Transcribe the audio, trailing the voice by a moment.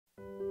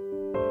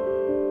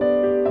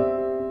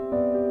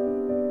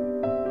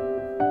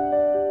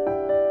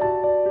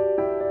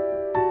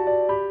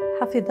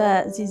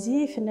حفيظة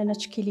زيزي فنانة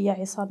تشكيلية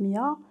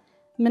عصامية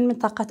من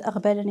منطقة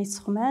أغبال نيت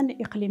سخمان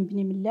إقليم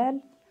بني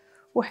ملال،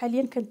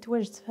 وحاليا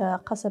كنتواجد في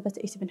قصبة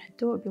أيت بن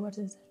حدو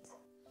بورزازات.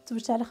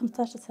 تزوجت على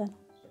 15 سنة.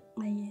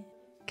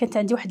 كانت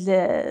عندي واحد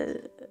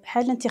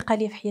حالة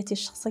انتقالية في حياتي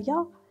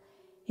الشخصية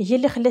هي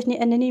اللي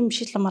خلاتني أنني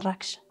مشيت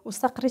لمراكش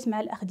واستقريت مع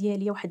الأخ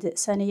ديالي واحد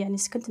سنة، يعني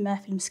سكنت معاه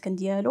في المسكن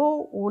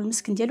ديالو،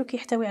 والمسكن ديالو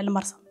كيحتوي على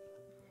المرسم.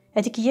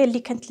 هذيك هي اللي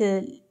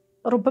كانت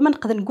ربما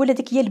نقدر نقول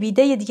هذيك هي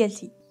البداية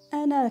ديالتي.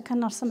 أنا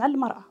كنرسم على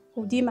المرأة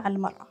وديما على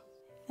المرأة.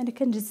 أنا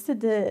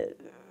كنجسد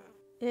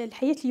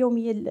الحياة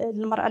اليومية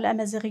للمرأة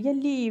الأمازيغية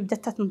اللي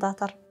بدات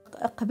تندثر.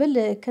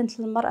 قبل كانت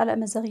المرأة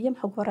الأمازيغية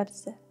محقورة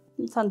بزاف.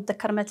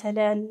 نتذكر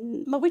مثلا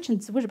ما بغيتش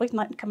نتزوج، بغيت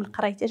نكمل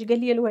قرايتي. اش قال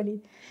لي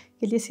الوالد؟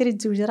 قال لي سيري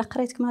تزوجي، راه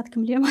قرايتك ما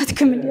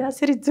تكمليها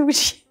سيري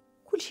تزوجي.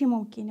 كلشي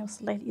ممكن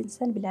يوصل ليه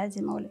الانسان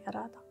بالعزيمه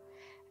والاراده.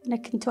 انا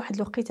كنت واحد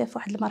الوقيته في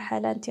واحد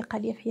المرحله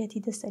انتقاليه في حياتي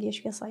دازت عليا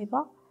شويه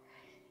صعيبه.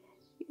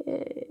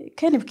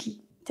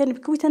 كنبكي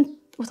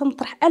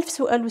وتنطرح ألف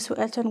سؤال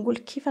وسؤال، تنقول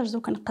كيفاش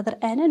دوك نقدر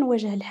انا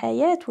نواجه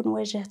الحياه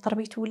ونواجه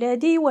تربيه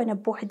ولادي وانا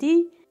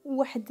بوحدي.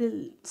 واحد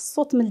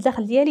الصوت من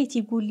الداخل ديالي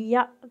تيقول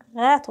لي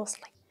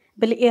غاتوصلي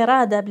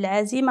بالاراده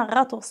بالعزيمه،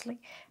 غاتوصلي.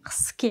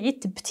 خصك عيد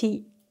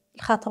تبتي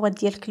الخطوات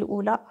ديالك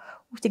الاولى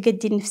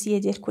وتقدي النفسيه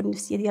ديالك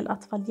والنفسيه ديال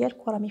الاطفال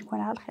ديالك، وراه يكون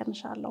على الخير ان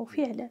شاء الله.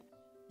 وفعلا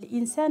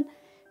الانسان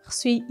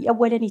خصو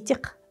اولا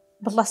يثق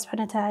بالله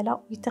سبحانه وتعالى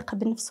ويثق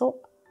بنفسه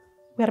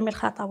ويرمي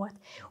الخطوات،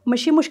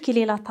 وماشي مشكل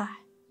الا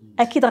طاح،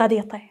 اكيد غادي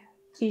يطيح،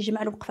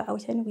 يجمع الوقفه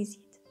عاوتاني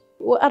ويزيد.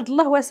 وارض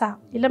الله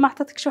واسعه، الا ما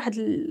عطاتكش واحد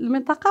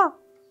المنطقه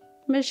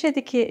ماشي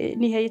هذيك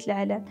نهايه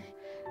العالم.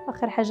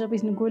 اخر حاجه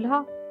بغيت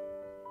نقولها،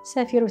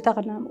 سافروا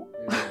تغنموا.